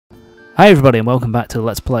Hi everybody and welcome back to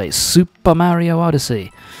Let's Play Super Mario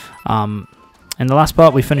Odyssey. In the last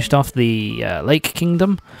part we finished off the Lake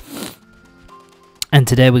Kingdom, and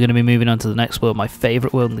today we're going to be moving on to the next world, my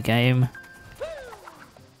favourite world in the game,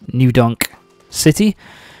 New Donk City.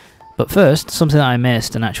 But first, something that I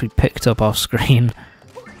missed and actually picked up off screen.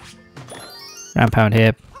 Round pound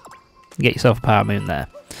here, get yourself a power moon there.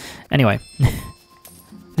 Anyway.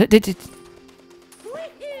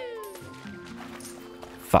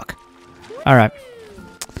 Fuck. Alright.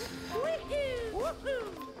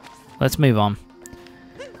 Let's move on.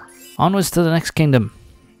 Onwards to the next kingdom.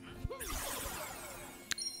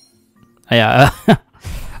 Yeah,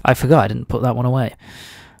 I forgot I didn't put that one away.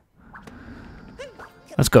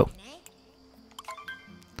 Let's go.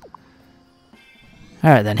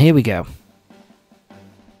 Alright then, here we go.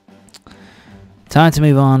 Time to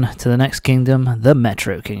move on to the next kingdom, the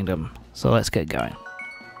Metro Kingdom. So let's get going.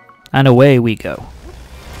 And away we go.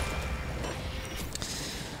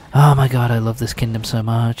 Oh my god, I love this kingdom so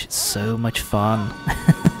much. It's so much fun.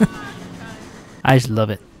 I just love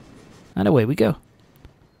it. And away we go.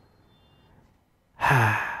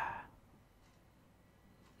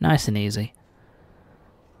 Nice and easy.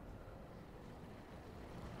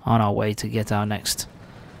 On our way to get our next...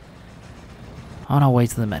 On our way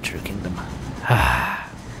to the Metro Kingdom.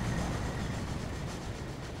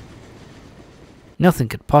 Nothing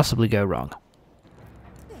could possibly go wrong.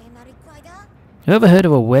 You ever heard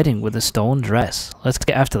of a wedding with a stolen dress? Let's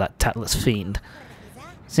get after that tatless fiend.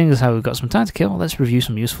 Seeing as how we've got some time to kill, let's review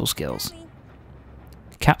some useful skills.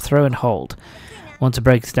 Cap, throw and hold. Want to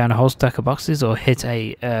break down a whole stack of boxes or hit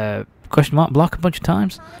a question mark block a bunch of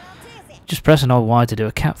times? Just press and hold Y to do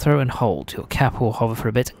a cap, throw and hold. Your cap will hover for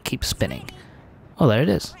a bit and keep spinning. Oh, there it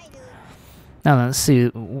is. Now then, let's see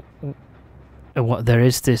what there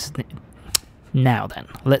is to... Now then,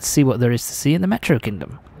 let's see what there is to see in the Metro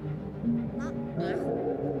Kingdom.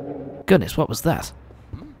 Goodness, what was that?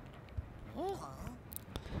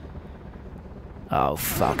 Oh,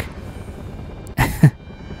 fuck.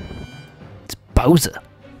 It's Bowser.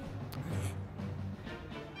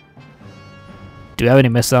 Do we have any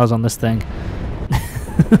missiles on this thing?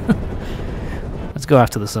 Let's go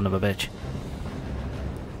after the son of a bitch.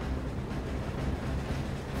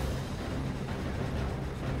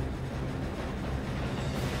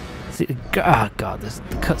 See, oh god, the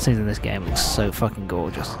cutscenes in this game look so fucking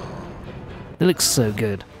gorgeous. It looks so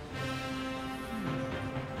good.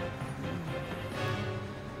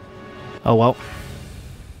 Oh well.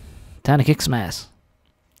 Time to kick some ass.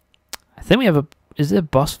 I think we have a... Is there a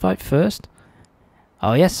boss fight first?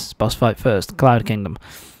 Oh yes, boss fight first. Cloud Kingdom.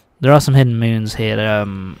 There are some hidden moons here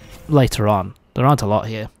later on. There aren't a lot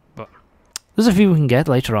here, but there's a few we can get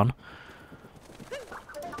later on.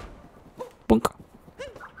 Boink.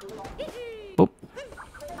 Boop.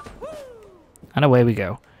 And away we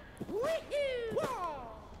go.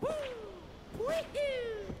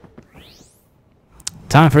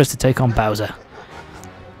 Time for us to take on Bowser.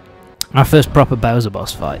 Our first proper Bowser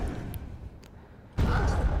boss fight.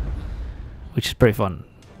 Which is pretty fun.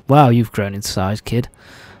 Wow, you've grown in size, kid.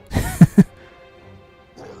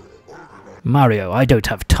 Mario, I don't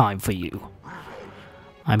have time for you.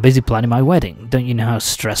 I'm busy planning my wedding. Don't you know how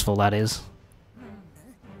stressful that is?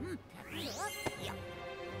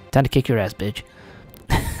 Time to kick your ass, bitch.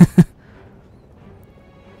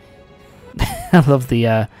 I love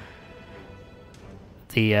the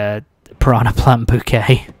piranha plant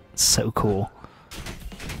bouquet. It's so cool.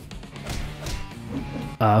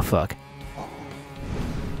 Oh fuck.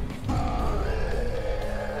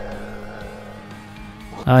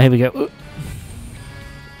 Oh, here we go. Ooh.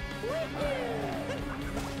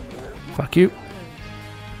 Fuck you.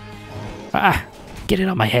 Ah! Get it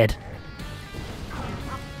on my head.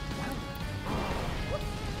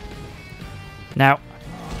 Now.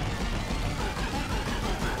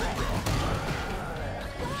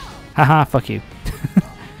 Haha, fuck you.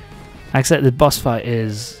 Except the boss fight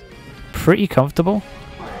is pretty comfortable,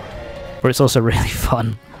 but it's also really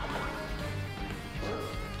fun.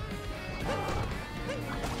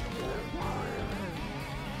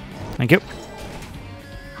 Thank you.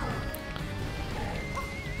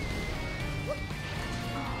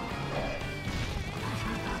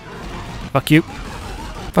 Fuck you.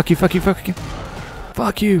 Fuck you, fuck you, fuck you.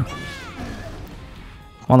 Fuck you.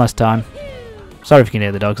 One last time. Sorry if you can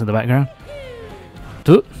hear the dogs in the background.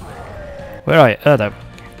 Where are you? Oh, there.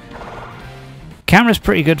 Camera's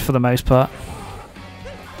pretty good for the most part.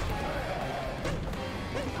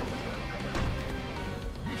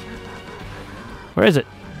 Where is it?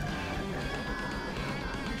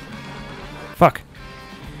 Fuck.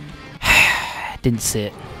 Didn't see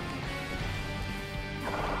it.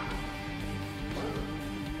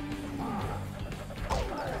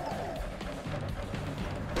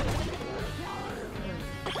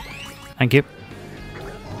 Thank you.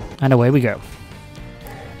 And away we go.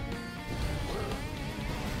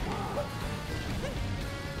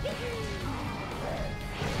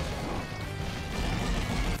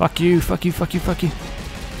 Fuck you, fuck you, fuck you, fuck you.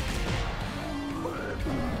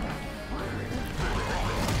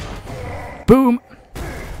 Boom!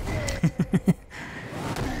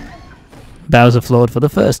 Bowser floored for the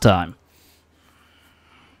first time.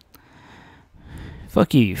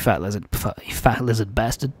 Fuck you, you fat lizard, you fat lizard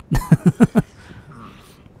bastard.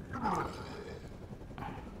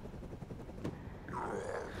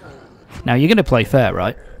 Now you're gonna play fair,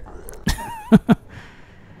 right?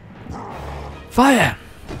 Fire!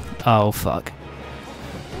 Oh fuck.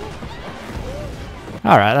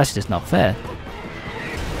 Alright, that's just not fair.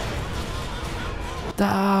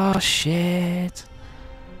 Oh shit.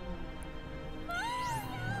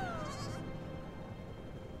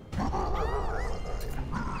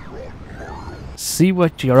 See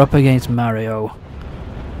what you're up against, Mario.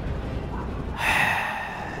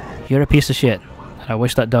 You're a piece of shit. I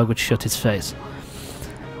wish that dog would shut his face.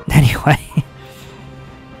 Anyway.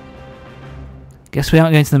 Guess we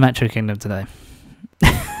aren't going to the Metro Kingdom today.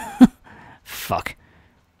 Fuck.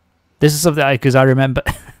 This is something because I remember...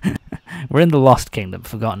 We're in the Lost Kingdom,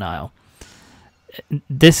 Forgotten Isle.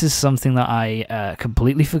 This is something that I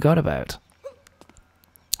completely forgot about.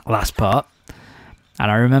 Last part. And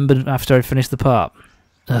I remembered after I finished the part.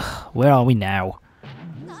 Ugh, where are we now?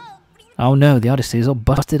 Oh no, the Odyssey is all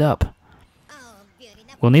busted up.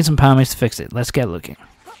 We'll need some power moves to fix it. Let's get looking.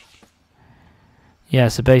 Yeah,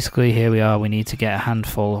 so basically here we are. We need to get a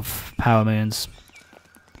handful of power moons.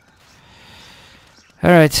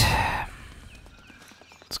 Alright.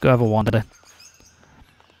 Let's go have a wander.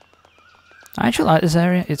 I actually like this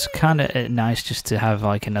area. It's kind of nice just to have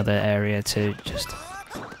like another area to just...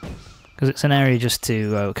 Because it's an area just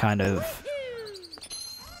to kind of...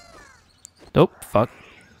 Oh, fuck.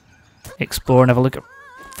 Explore and have a look at...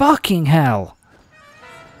 Fucking hell!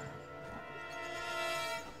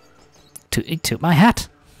 It took my hat.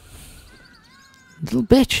 Little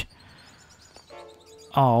bitch.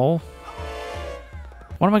 Oh.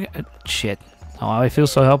 What am I gonna... Shit. Oh, I feel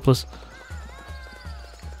so helpless.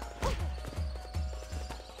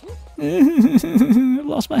 I've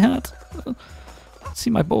lost my hat.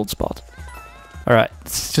 See my bald spot. Alright,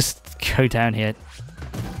 let's just go down here.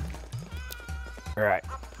 Alright.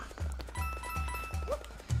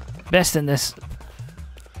 Best in this.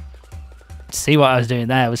 See what I was doing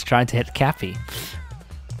there? I was trying to hit Cappy.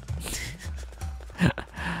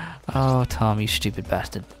 Oh, Tom, you stupid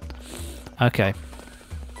bastard. Okay.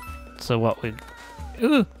 So what we're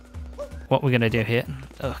gonna do here?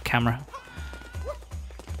 Oh, camera.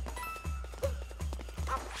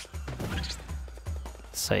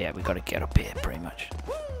 So yeah, we gotta get up here pretty much.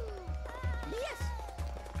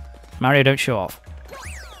 Mario, don't show off.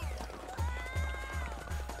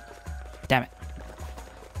 Damn it.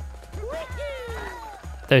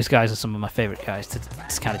 Those guys are some of my favourite guys to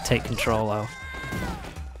just kind of take control of.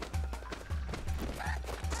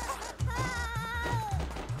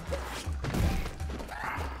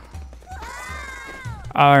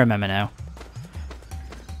 Oh, I remember now.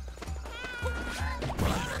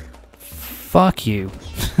 Fuck you.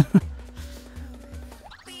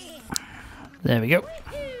 There we go.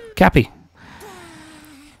 Cappy.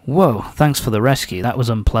 Whoa, thanks for the rescue. That was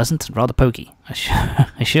unpleasant and rather pokey.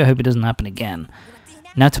 I sure hope it doesn't happen again.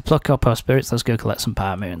 Now to pluck up our spirits, let's go collect some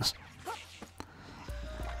power moons.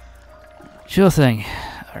 Sure thing.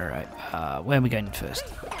 Alright, where are we going first?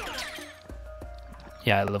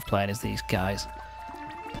 Yeah, I love playing as these guys.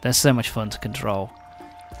 They're so much fun to control.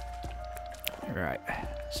 Right,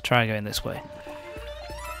 let's try going this way.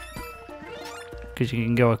 Because you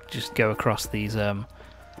can just go across these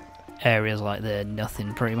areas like they're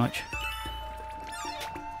nothing, pretty much.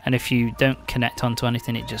 And if you don't connect onto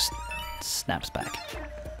anything, it just snaps back.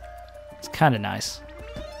 It's kind of nice.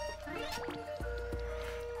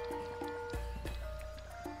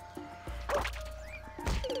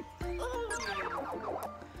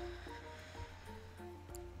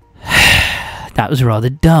 That was rather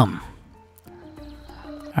dumb.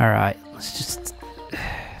 Alright, let's just...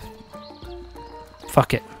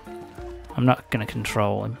 Fuck it. I'm not gonna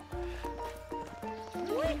control him.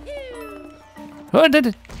 Oh, I did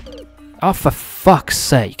it! Oh, for fuck's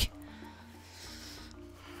sake.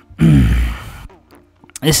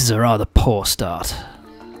 This is a rather poor start.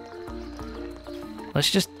 Let's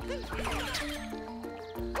just...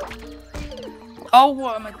 Oh,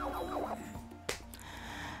 what am I...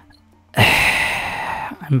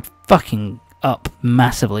 I'm fucking up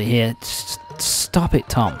massively here. Just stop it,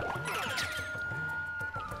 Tom.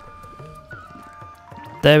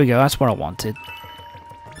 There we go, that's what I wanted.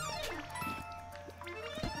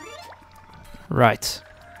 Right.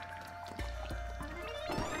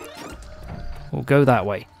 We'll go that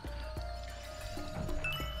way.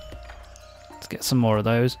 Let's get some more of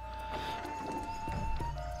those.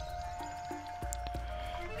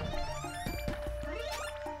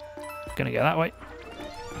 Gonna go that way.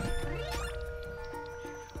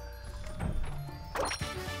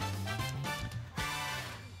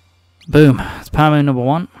 Boom. That's power moon number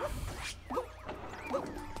 1.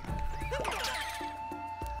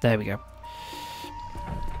 There we go.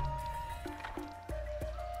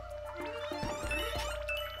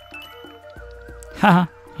 Haha,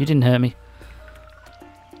 you didn't hurt me.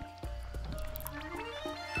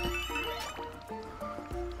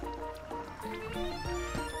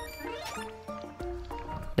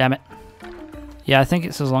 Damn it. Yeah, I think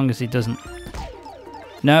it's as long as he doesn't...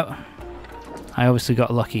 No. I obviously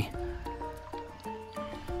got lucky.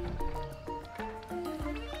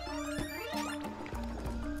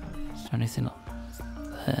 Is there anything up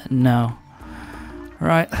there? No.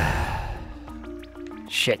 Right.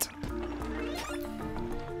 Shit.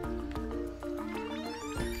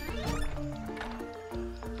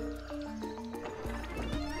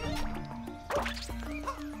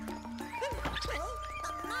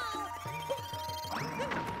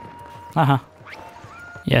 Haha.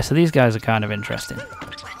 Yeah, so these guys are kind of interesting.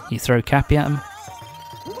 You throw Cappy at them,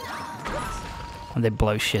 and they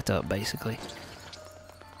blow shit up, basically.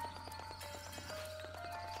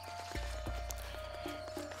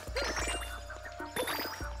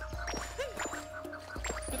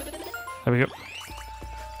 There we go.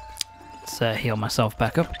 Let's heal myself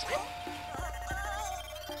back up.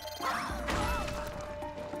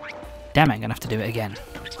 Damn it, I'm gonna have to do it again.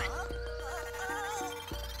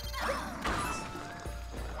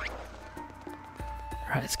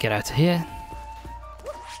 Right, let's get out of here.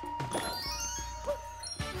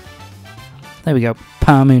 There we go.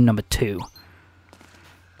 Power moon number 2.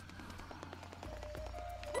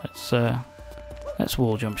 Let's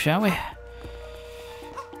wall jump, shall we?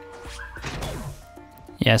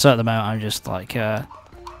 Yeah, so at the moment I'm just like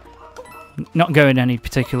not going in any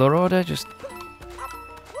particular order, just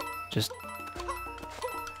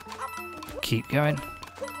keep going.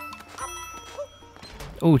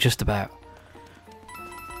 Oh, just about.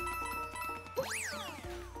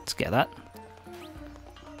 Let's get that.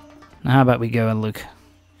 Now how about we go and look.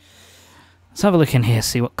 Let's have a look in here,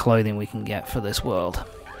 see what clothing we can get for this world.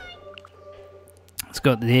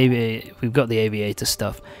 We've got the aviator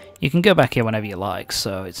stuff. You can go back here whenever you like,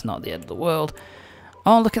 so it's not the end of the world.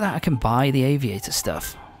 Oh, look at that, I can buy the aviator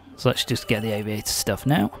stuff. So let's just get the aviator stuff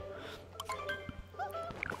now.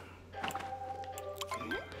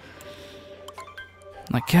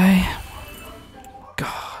 Okay.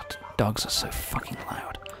 God, dogs are so fucking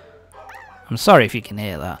loud. I'm sorry if you can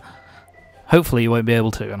hear that. Hopefully you won't be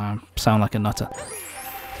able to, and I sound like a nutter.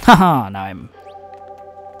 Haha, now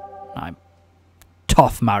I'm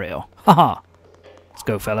tough Mario. Haha. Let's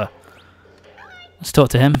go, fella. Let's talk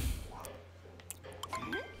to him.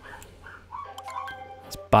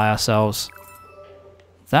 Let's buy ourselves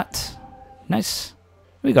that. Nice.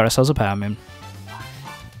 We got ourselves a power moon.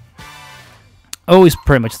 Always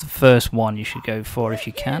pretty much the first one you should go for if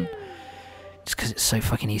you can. Just because it's so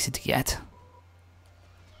fucking easy to get.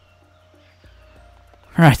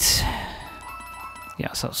 Right. Get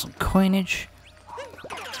ourselves some coinage.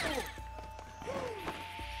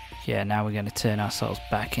 Yeah, now we're going to turn ourselves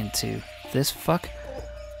back into this fuck.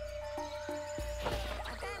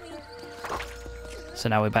 So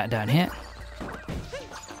now we're back down here.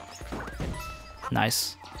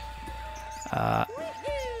 Nice.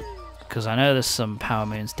 Because I know there's some power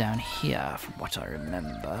moons down here from what I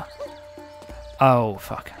remember. Oh,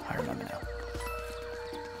 fuck. I remember now.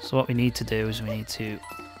 So what we need to do is we need to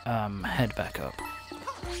head back up.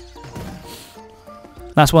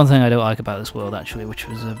 That's one thing I don't like about this world, actually, which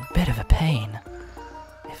was a bit of a pain,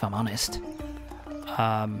 if I'm honest.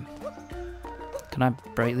 Can I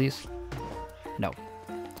break these? No.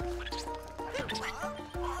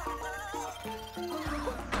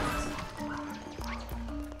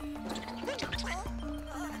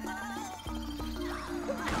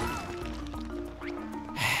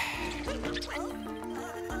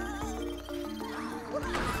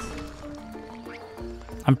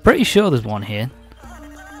 I'm pretty sure there's one here.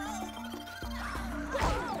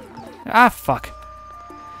 Ah, fuck.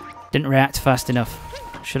 Didn't react fast enough.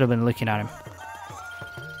 Should have been looking at him.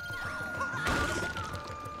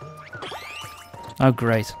 Oh,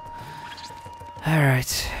 great.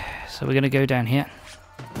 Alright. So we're going to go down here.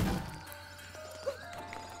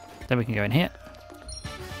 Then we can go in here.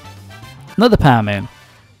 Another power moon.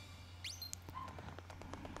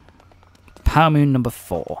 Power Moon number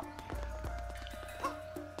 4.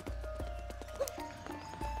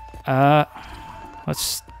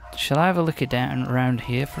 Shall I have a look down around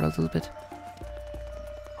here for a little bit?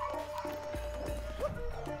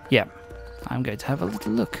 Yeah, I'm going to have a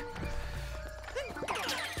little look.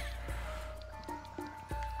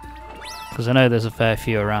 Because I know there's a fair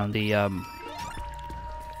few around the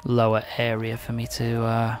lower area for me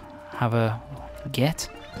to have a get.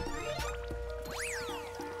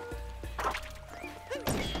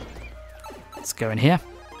 Let's go in here.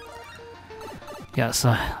 Yeah, so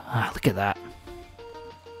look at that.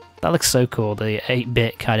 That looks so cool. The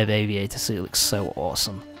 8-bit kind of aviator suit looks so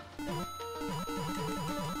awesome.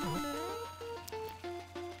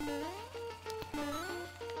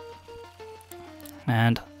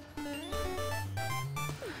 And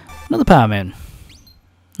another Power Moon.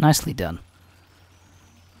 Nicely done.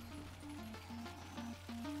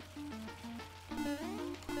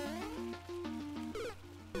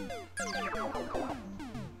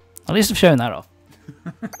 At least I've shown that off.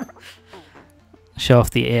 Show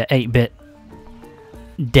off the 8-bit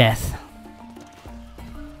death.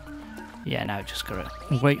 Yeah, now just gotta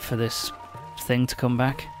wait for this thing to come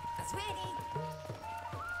back.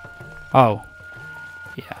 Oh.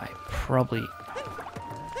 Yeah, I probably...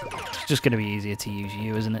 It's just gonna be easier to use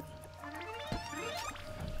you, isn't it?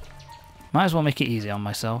 Might as well make it easy on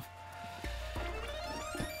myself.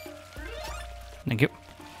 Thank you.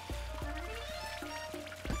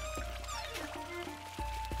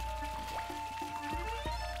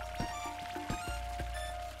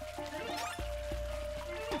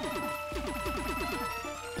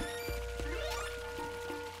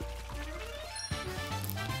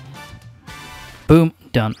 Boom,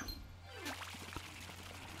 done.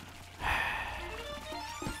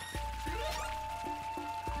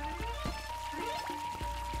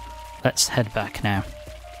 Let's head back now.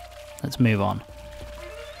 Let's move on.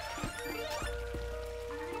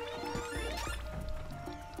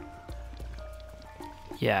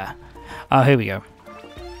 Yeah. Oh, here we go.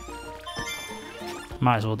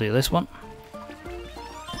 Might as well do this one.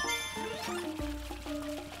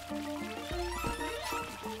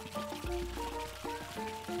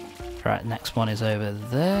 Right, next one is over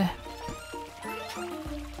there.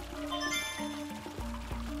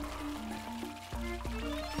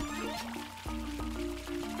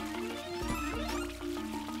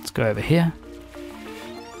 Let's go over here.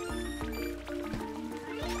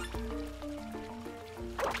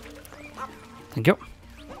 Thank you.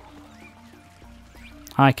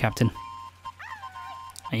 Hi, Captain.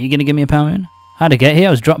 Are you going to give me a Power Moon? How'd I get here?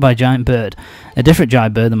 I was dropped by a giant bird. A different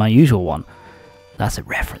giant bird than my usual one. That's a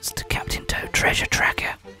reference to Captain Toad Treasure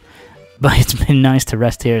Tracker. But it's been nice to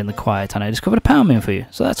rest here in the quiet, and I discovered a Power Moon for you,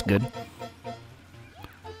 so that's good.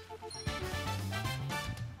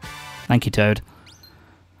 Thank you, Toad.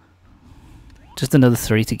 Just another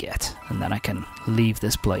 3 to get, and then I can leave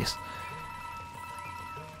this place.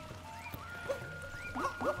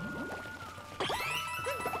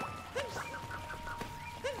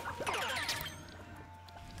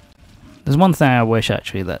 There's one thing I wish,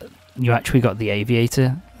 actually, that you actually got the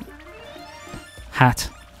aviator hat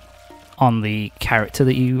on the character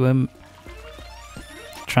that you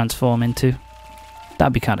transform into.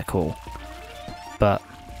 That'd be kind of cool. But,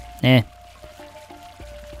 eh.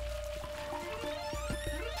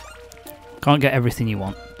 Can't get everything you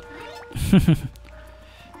want.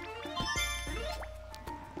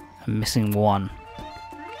 I'm missing one.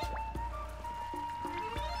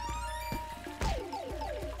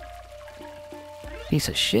 Piece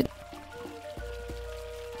of shit.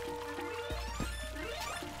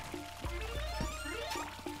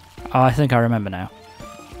 Oh, I think I remember now.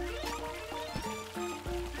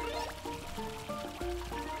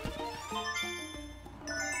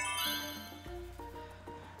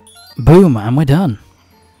 Boom, and we're done.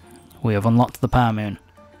 We have unlocked the Power Moon.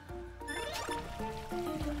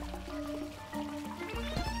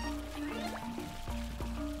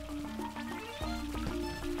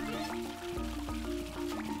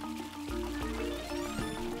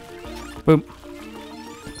 Boom.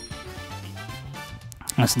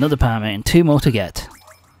 That's another Power Moon. 2 more to get.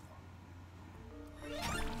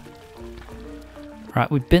 Right,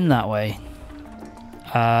 we've been that way.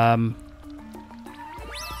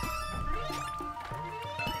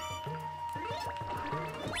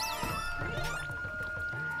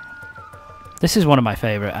 This is one of my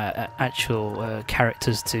favourite actual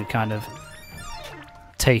characters to kind of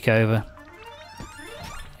take over.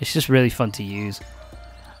 It's just really fun to use.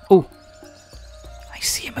 Oh, I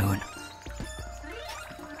see a moon.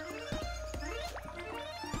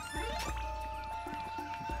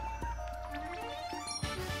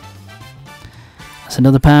 That's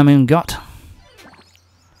another power moon got.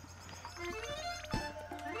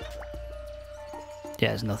 Yeah,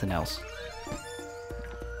 there's nothing else.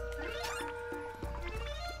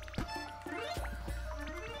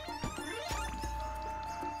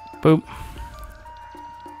 Boom.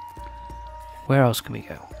 Where else can we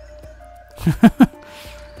go?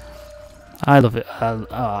 I love it.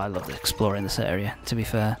 I love exploring this area, to be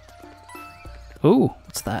fair. Ooh,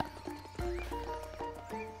 what's that?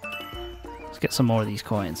 Let's get some more of these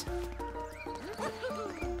coins.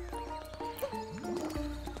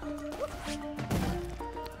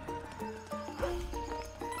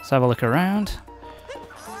 Let's have a look around.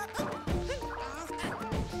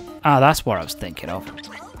 Ah, that's what I was thinking of.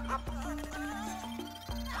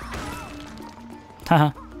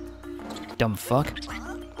 Haha. Dumb fuck.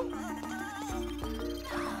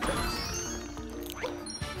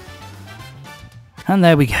 And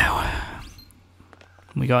there we go.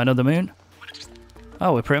 We got another moon.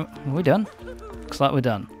 Oh, we're done. Looks like we're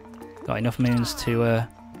done. Got enough moons to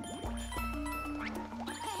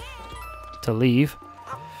leave.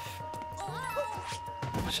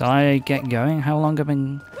 Shall I get going? How long have I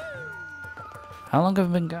been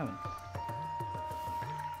going?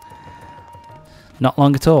 Not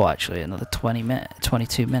long at all, actually. Another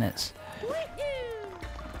 22 minutes.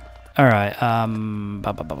 All right.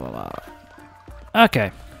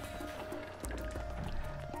 Okay.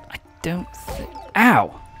 I don't think.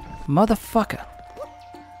 Ow, motherfucker.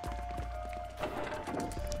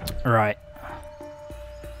 Right.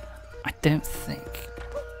 I don't think.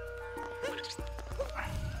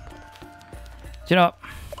 Do you know what?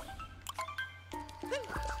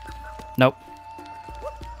 Nope.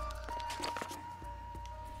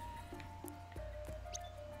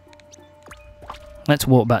 Let's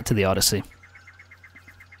walk back to the Odyssey.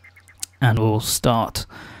 And we'll start...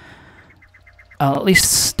 I'll at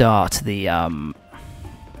least start the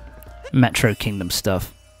Metro Kingdom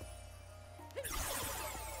stuff.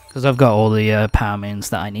 Because I've got all the power moons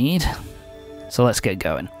that I need. So let's get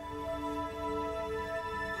going.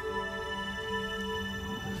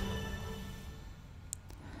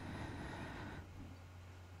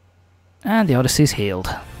 And the Odyssey's healed.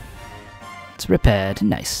 It's repaired.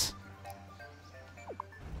 Nice.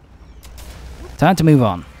 Time to move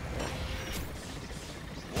on.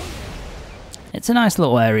 It's a nice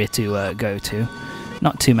little area to go to.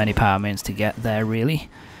 Not too many power moons to get there, really.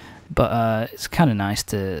 But it's kind of nice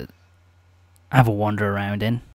to have a wander around in.